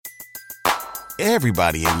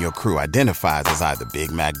Everybody in your crew identifies as either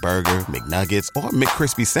Big Mac Burger, McNuggets, or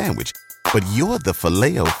McCrispy Sandwich. But you're the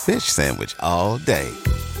Filet-O-Fish Sandwich all day.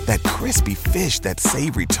 That crispy fish, that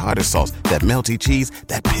savory tartar sauce, that melty cheese,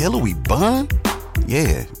 that pillowy bun.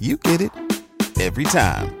 Yeah, you get it. Every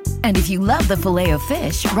time. And if you love the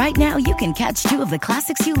Filet-O-Fish, right now you can catch two of the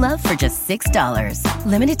classics you love for just $6.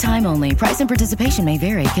 Limited time only. Price and participation may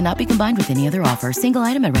vary. Cannot be combined with any other offer. Single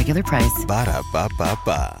item at regular price.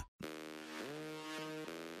 Ba-da-ba-ba-ba.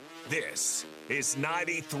 This is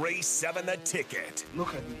 93.7 The Ticket.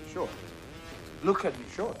 Look at me, short. Look at me,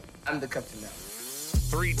 short. I'm the captain now.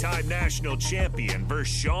 Three-time national champion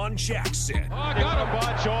Vershawn Jackson. Oh, got a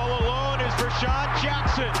bunch all alone is Vershawn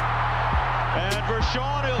Jackson. And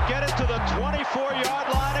Vershawn, he'll get it to the 24-yard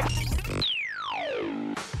line.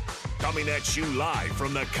 Coming at you live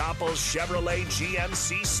from the Coppels Chevrolet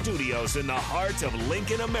GMC studios in the heart of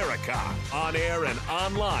Lincoln, America. On air and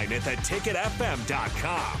online at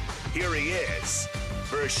theticketfm.com. Here he is,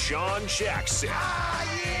 Vershawn Jackson. Ah,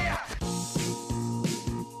 yeah!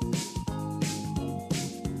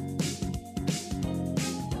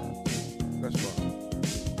 That's fine.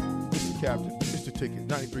 Mr. Captain, Mr. Ticket,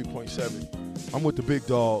 93.7. I'm with the big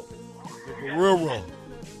dog, the Guerrero,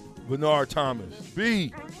 Benard Thomas.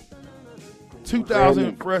 B,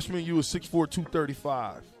 2000 freshman, you were 6'4",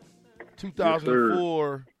 235.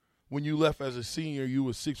 2004, when you left as a senior, you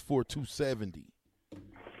were 6'4", 270.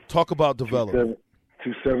 Talk about development.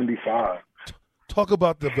 275. Talk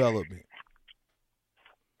about development.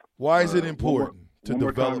 Why is it important to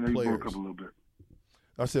develop players? Broke up a little bit.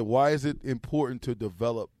 I said, why is it important to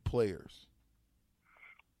develop players?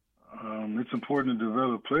 It's important to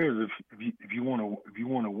develop players if you want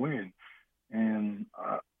to win. And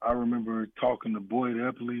I remember talking to Boyd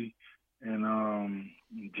Epley and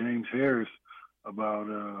James Harris about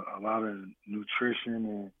a lot of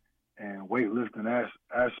nutrition and weightlifting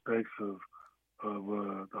aspects of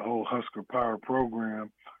the whole Husker Power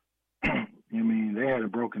program. I mean, they had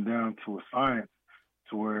it broken down to a science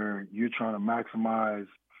to where you're trying to maximize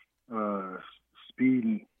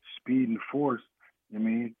speed and force. I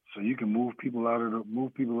mean, so you can move people out of the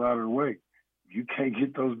way. If you can't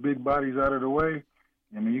get those big bodies out of the way,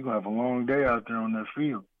 I mean, you're gonna have a long day out there on that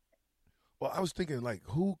field. Well, I was thinking, like,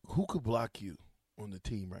 who could block you on the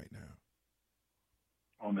team right now?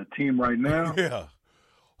 On the team right now? Yeah.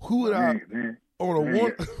 Who would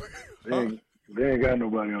They ain't got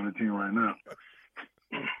nobody on the team right now.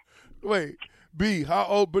 Wait, B, how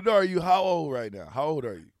old? Benard, are you how old right now? How old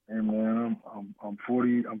are you? Hey man, I'm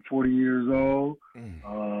 40. I'm 40 years old, and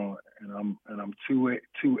I'm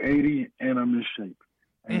 280, and I'm in shape.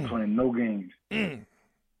 I ain't playing no games.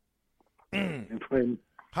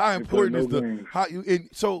 How important is the how you? And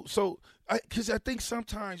so because I think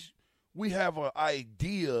sometimes we have an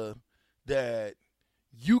idea that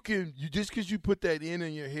you just because you put that in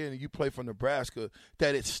your head and you play for Nebraska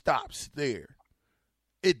that it stops there.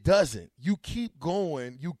 It doesn't. You keep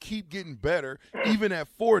going. You keep getting better. Even at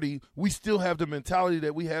 40, we still have the mentality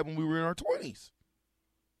that we had when we were in our 20s.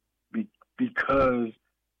 Because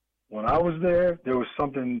when I was there was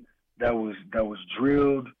something that was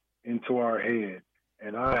drilled into our head.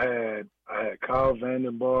 And I had Kyle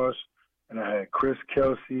Vandenbosch and I had Chris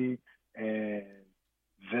Kelsey and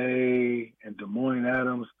Des Moines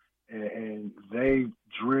Adams, and they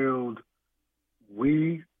drilled,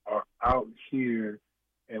 we are out here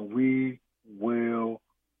and we will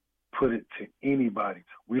put it to anybody.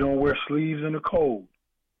 We don't wear sleeves in the cold.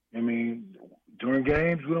 I mean, during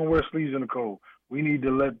games, we don't wear sleeves in the cold. We need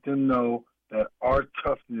to let them know that our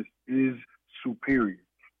toughness is superior.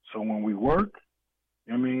 So when we work,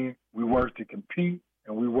 I mean, we work to compete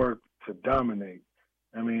and we work to dominate.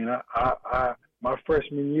 I mean, I my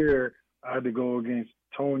freshman year, I had to go against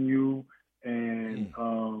Tonu and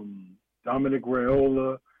Dominic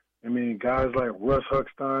Raiola. I mean, guys like Russ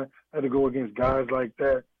Huckstein. I had to go against guys like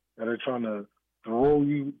that are trying to throw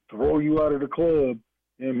you out of the club.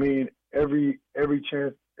 I mean, every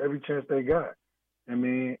chance they got. I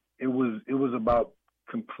mean, it was about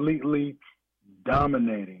completely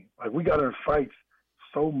dominating. Like, we got in fights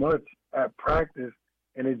so much at practice,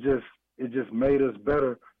 and it just made us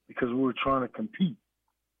better because we were trying to compete.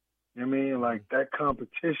 You know what I mean? Like, that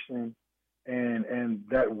competition and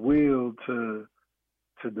that will to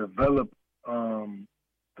develop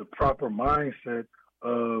the proper mindset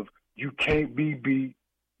of you can't be beat,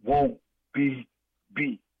 won't be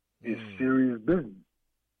beat is serious business.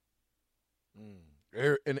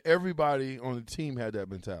 And everybody on the team had that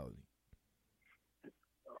mentality.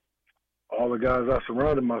 All the guys I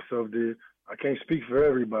surrounded myself did. I can't speak for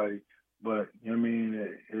everybody, but you know what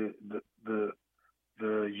I mean.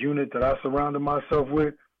 unit that I surrounded myself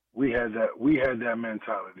with, we had that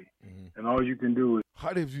mentality. Mm-hmm. And all you can do is.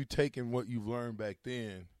 How have you taken what you've learned back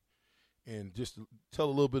then and just tell a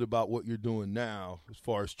little bit about what you're doing now as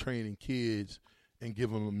far as training kids and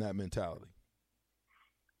giving them that mentality?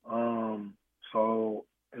 So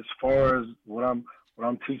as far as what I'm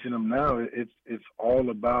teaching them now, it's all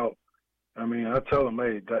about. I mean, I tell them,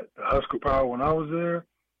 hey, that the Husker Power when I was there,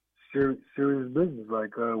 serious business.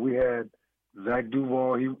 Like we had Zach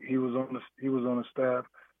Duval, he was on the staff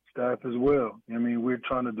as well. I mean, we're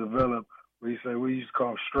trying to develop. We used to call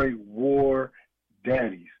them straight war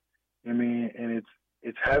daddies. I mean, and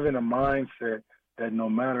it's having a mindset that no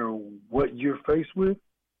matter what you're faced with,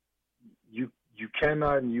 you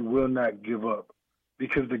cannot and you will not give up,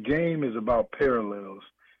 because the game is about parallels,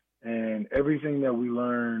 and everything that we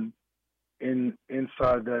learn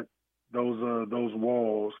inside those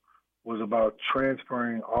walls was about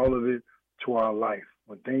transferring all of it to our life.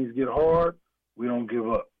 When things get hard, we don't give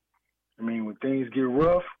up. I mean, when things get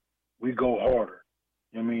rough, we go harder.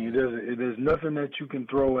 I mean, there's nothing that you can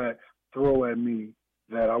throw at me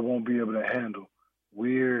that I won't be able to handle.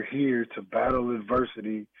 We're here to battle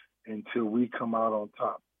adversity until we come out on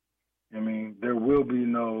top. I mean, there will be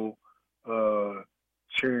no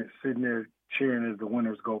sitting there cheering as the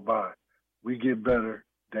winners go by. We get better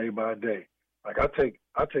day by day. Like I take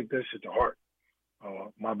that shit to heart.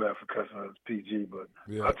 My bad for cussing out, it's PG, but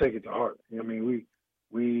yeah. I take it to heart. I mean,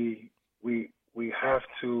 we have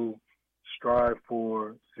to strive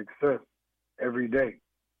for success every day.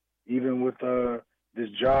 Even with this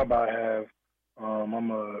job I have,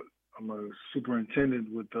 I'm a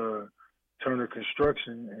superintendent with Turner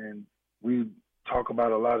Construction, and we talk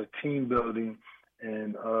about a lot of team building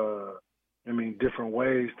and different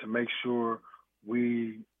ways to make sure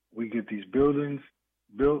we get these buildings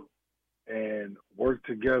built and work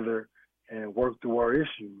together and work through our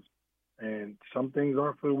issues. And some things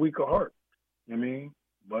aren't for the weak of heart,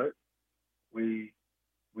 but we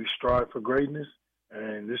strive for greatness,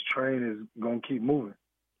 and this train is going to keep moving.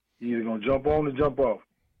 You're either going to jump on or jump off.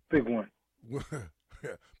 Pick one.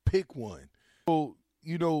 Pick one. So,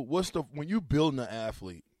 when you're building an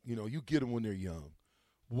athlete, you get them when they're young.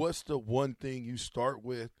 What's the one thing you start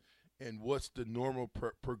with, and what's the normal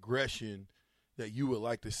progression that you would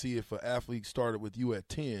like to see if an athlete started with you at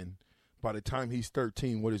 10? By the time he's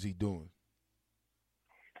 13, what is he doing?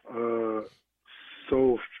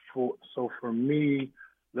 So for me,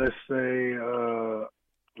 let's say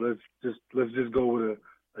let's just go with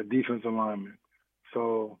a defensive lineman.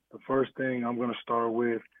 So the first thing I'm going to start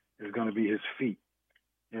with is going to be his feet.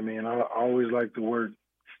 I always like to work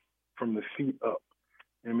from the feet up.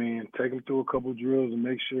 Take him through a couple drills and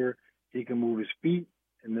make sure he can move his feet,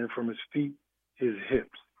 and then from his feet, his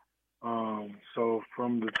hips. So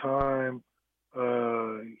from the time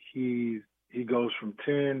he goes from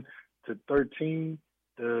 10 to 13,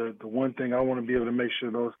 the one thing I want to be able to make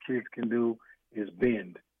sure those kids can do is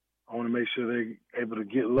bend. I want to make sure they're able to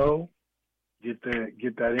get low, get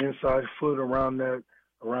that inside foot around that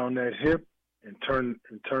hip, and turn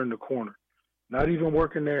the corner. Not even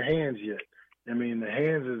working their hands yet. The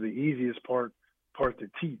hands is the easiest part to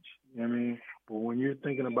teach. But when you're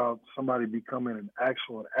thinking about somebody becoming an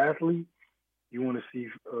actual athlete, you want to see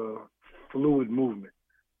fluid movement.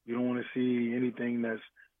 You don't want to see anything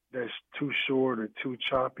that's too short or too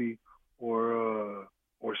choppy or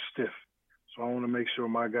stiff. So I want to make sure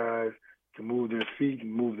my guys can move their feet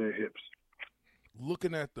and move their hips.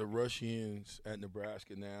 Looking at the rush-ins at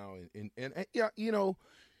Nebraska now, and yeah,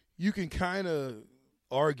 you can kind of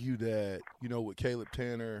argue that, with Caleb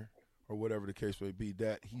Tanner or whatever the case may be,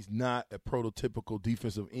 that he's not a prototypical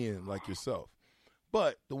defensive end like yourself.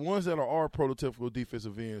 But the ones that are prototypical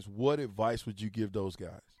defensive ends, what advice would you give those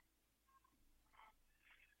guys?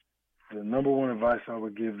 The number one advice I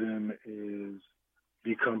would give them is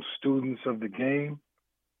become students of the game,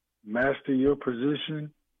 master your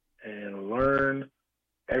position, and learn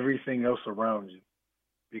everything else around you.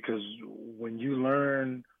 Because when you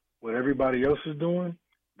learn what everybody else is doing,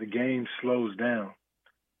 the game slows down.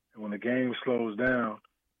 And when the game slows down,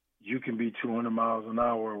 you can be 200 miles an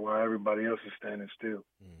hour while everybody else is standing still.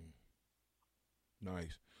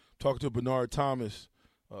 Nice. Talking to Benard Thomas,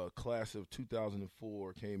 class of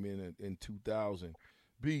 2004, came in 2000.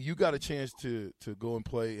 B, you got a chance to go and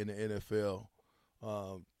play in the NFL.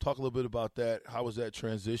 Talk a little bit about that. How was that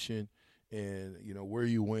transition, and where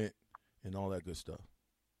you went and all that good stuff?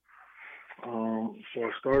 So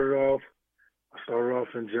I started off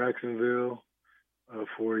in Jacksonville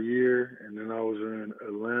for a year, and then I was in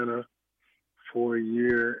Atlanta for a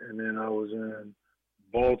year, and then I was in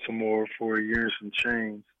Baltimore for a year and some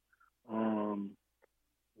change.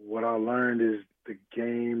 what I learned is the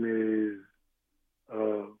game is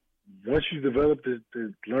once you develop to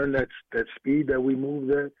learn that speed that we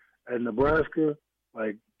moved at Nebraska,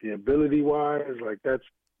 like the ability wise, like that's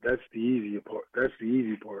the easy part. That's the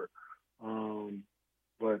easy part.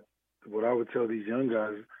 But what I would tell these young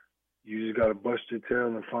guys, you just got to bust your tail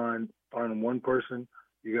and find one person.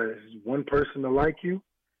 You got one person to like you,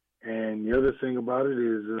 and the other thing about it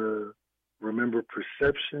is remember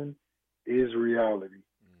perception is reality.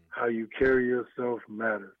 How you carry yourself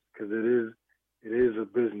matters because it is a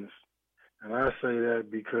business. And I say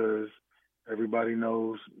that because everybody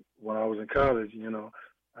knows when I was in college, you know,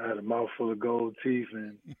 I had a mouthful of gold teeth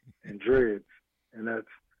and dreads, and that's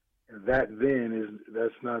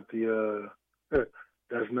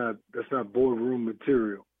not boardroom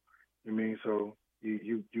material. You mean, so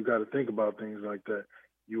you got to think about things like that.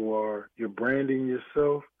 You're branding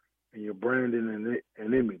yourself and you're branding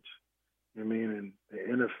an image. I mean, and the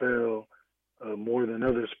NFL, more than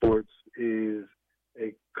other sports, is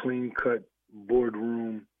a clean-cut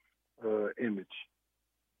boardroom image.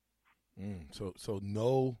 So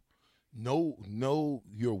know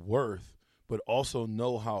your worth, but also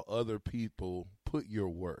know how other people put your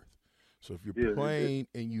worth. So if you're playing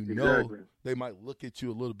and you know they might look at you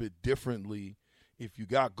a little bit differently if you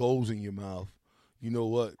got goals in your mouth, you know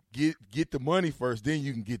what? Get the money first, then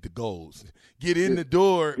you can get the goals. Get in the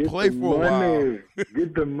door, play for a while.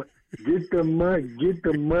 Get the money, get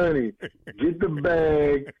the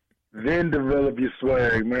bag, then develop your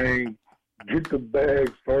swag, man. Get the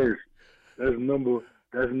bag first. That's number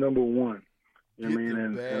one. You know what I mean?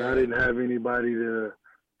 And I didn't have anybody to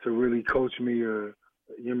really coach me or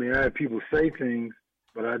you know what I mean, I had people say things,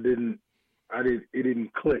 but it didn't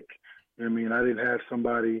click. You know what I mean? I didn't have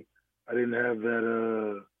somebody, I didn't have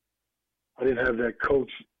that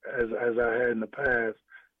coach as I had in the past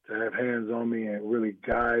to have hands on me and really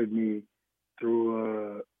guide me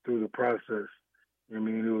through the process. You know what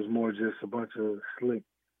I mean? It was more just a bunch of slick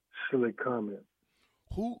comments.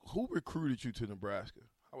 Who recruited you to Nebraska?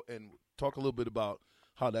 And talk a little bit about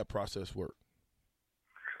how that process worked.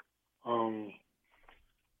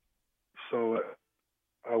 So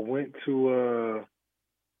I went to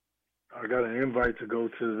I got an invite to go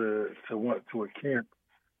to a camp,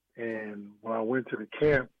 and when I went to the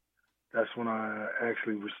camp, that's when I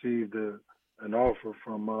actually received an offer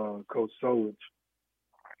from Coach Solich.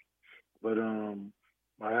 But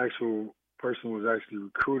my actual person was actually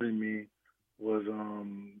recruiting me was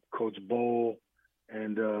Coach Bowl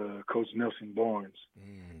and Coach Nelson Barnes.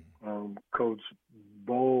 Coach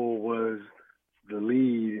Bowl was the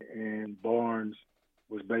lead, and Barnes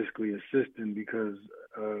was basically assistant because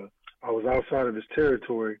I was outside of his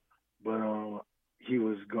territory, but he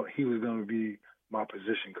was going to be my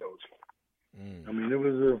position coach. I mean, it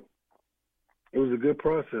was a good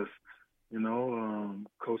process, you know.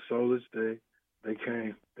 Coach Solich, they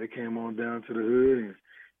came on down to the hood, and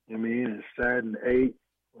you know what I mean, and sat and ate,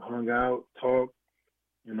 hung out, talked,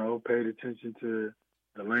 you know, paid attention to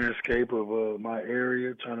the landscape of my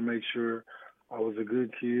area, trying to make sure I was a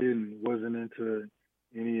good kid and wasn't into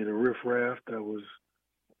any of the riffraff that was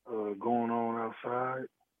going on outside.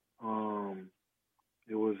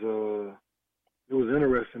 It was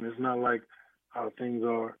interesting. It's not like how things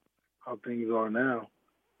are now.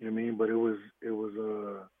 You know what I mean? But it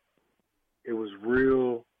was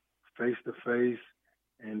real, face to face,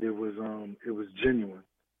 and it was genuine.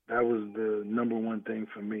 That was the number one thing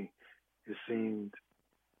for me. It seemed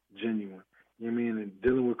genuine. You know what I mean? And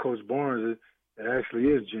dealing with Coach Barnes, it actually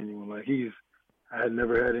is genuine. Like I had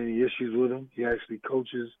never had any issues with him. He actually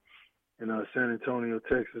coaches in San Antonio,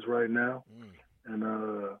 Texas right now. And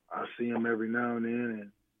I see him every now and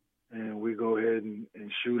then, and we go ahead and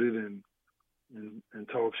shoot it and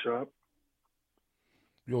talk shop.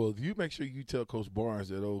 Yo, you make sure you tell Coach Barnes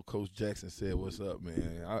that old Coach Jackson said what's up,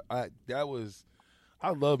 man. I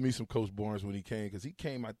love me some Coach Barnes when he came, because he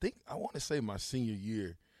came, I want to say my senior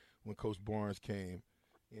year when Coach Barnes came.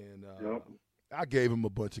 And I gave him a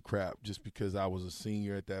bunch of crap just because I was a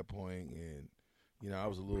senior at that point, and you know, I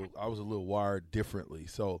was a little wired differently.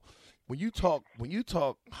 So when you talk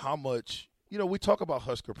how much, you know, we talk about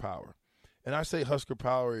Husker power, and I say Husker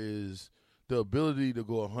power is the ability to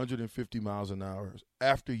go 150 miles an hour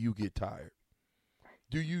after you get tired.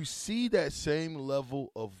 Do you see that same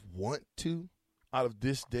level of want to out of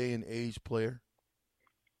this day and age player?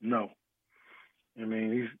 No. I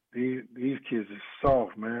mean, these kids are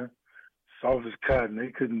soft, man. Soft as cotton. They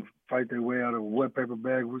couldn't fight their way out of a wet paper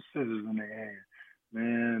bag with scissors in their hand.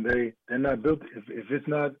 Man, they're not built. If it's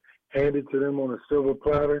not handed to them on a silver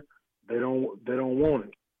platter, they don't want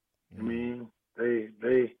it. I mean, they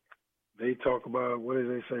they talk about, what do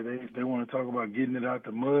they say? They want to talk about getting it out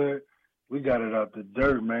the mud. We got it out the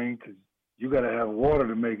dirt, man, because you got to have water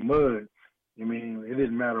to make mud. I mean, it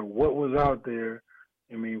didn't matter what was out there.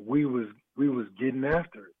 I mean, we was getting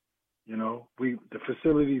after it. You know, the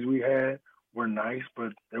facilities we had were nice,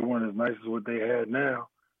 but they weren't as nice as what they had now.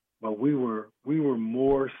 But we were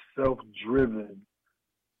more self-driven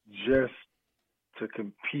just to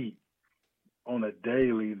compete on a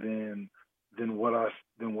daily than what I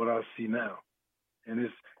see now. And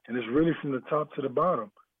it's really from the top to the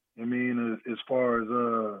bottom. I mean, as far as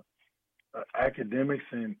academics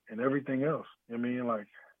and everything else. I mean, like,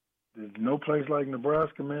 there's no place like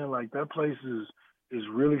Nebraska, man. Like, that place is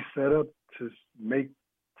really set up to make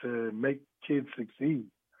kids succeed.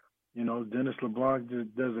 You know, Dennis LeBlanc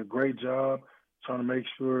does a great job trying to make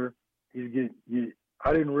sure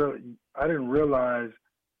I didn't realize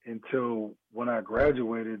until when I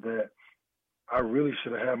graduated that I really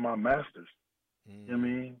should have had my master's. You know what I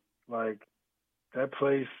mean? Like, that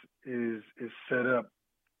place is set up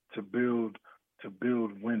to build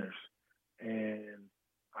winners, and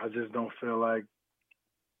I just don't feel like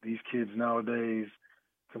these kids nowadays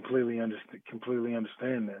completely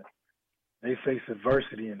understand that. They face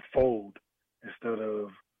adversity and fold instead of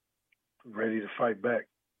ready to fight back.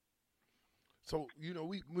 So, you know,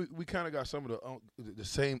 we kind of got some of the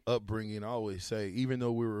same upbringing. I always say, even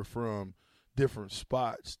though we were from different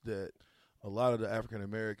spots, that a lot of the African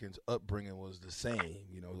Americans' upbringing was the same.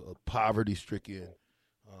 You know, poverty-stricken,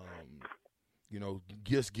 you know,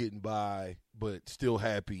 just getting by, but still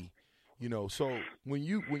happy. You know, so when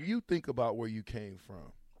you think about where you came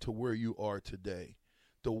from to where you are today,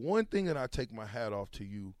 the one thing that I take my hat off to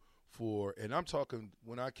you for, and I'm talking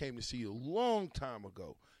when I came to see you a long time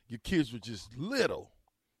ago, your kids were just little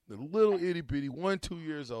itty bitty, 1-2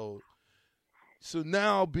 years old. So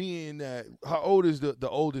now being that, how old is the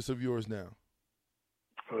oldest of yours now?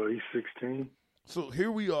 He's 16. So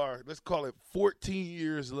here we are, let's call it 14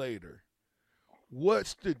 years later.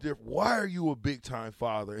 What's the difference? Why are you a big-time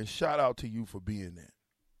father? And shout out to you for being that.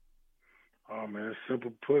 Oh, man, it's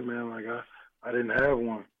simple put, man. Like, I didn't have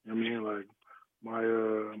one. I mean, like,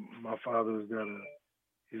 my father's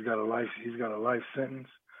got a life sentence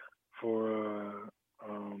for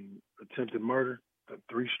attempted murder.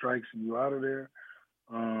 3 strikes and you out of there.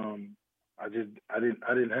 I didn't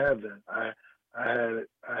have that. I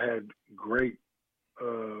had great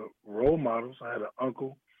role models. I had an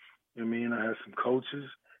uncle. I mean, I had some coaches,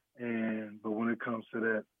 but when it comes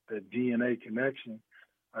to that DNA connection,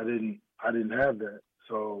 I didn't have that.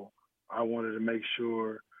 So I wanted to make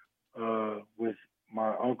sure with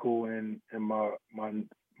my uncle and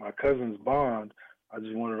my cousin's bond, I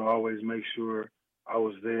just wanted to always make sure I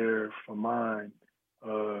was there for mine,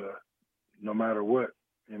 no matter what.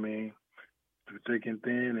 I mean, through thick and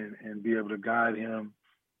thin, and be able to guide him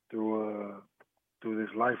through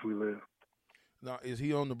this life we live. Now, is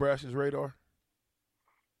he on Nebraska's radar?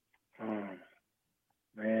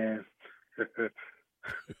 Man,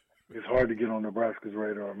 it's hard to get on Nebraska's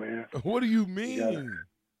radar, man. What do you mean?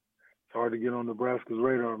 It's hard to get on Nebraska's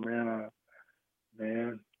radar, man.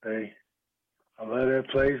 I love that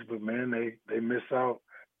place, but man, they miss out.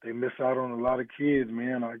 They miss out on a lot of kids,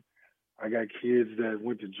 man. I got kids that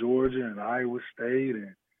went to Georgia and Iowa State,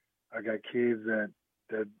 and I got kids that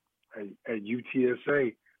at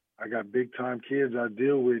UTSA. I got big time kids I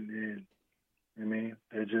deal with, and I mean,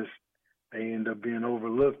 they end up being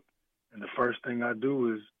overlooked. And the first thing I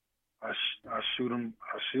do is I shoot them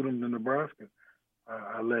to Nebraska.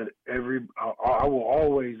 I will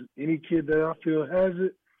always, any kid that I feel has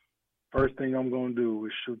it, first thing I'm gonna do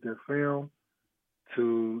is shoot their film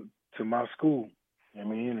to my school. I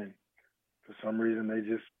mean, and for some reason they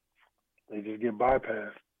just get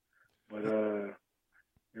bypassed. But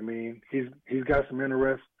I mean, he's got some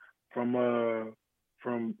interest from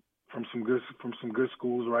some good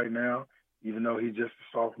schools right now, even though he's just a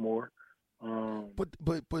sophomore. But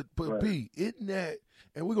B, isn't that?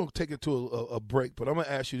 And we're gonna take it to a break. But I'm gonna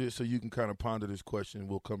ask you this so you can kind of ponder this question, and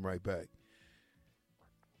we'll come right back.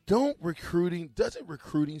 Doesn't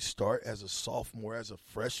recruiting start as a sophomore, as a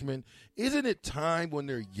freshman? Isn't it time when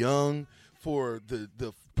they're young for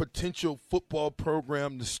the potential football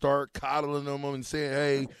program to start coddling them and saying,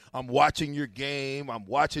 hey, I'm watching your game, I'm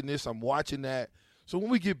watching this, I'm watching that? So when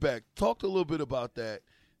we get back, talk a little bit about that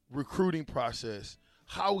recruiting process,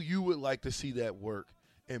 how you would like to see that work,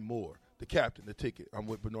 and more. The Captain, The Ticket. I'm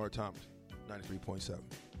with Benard Thomas, 93.7.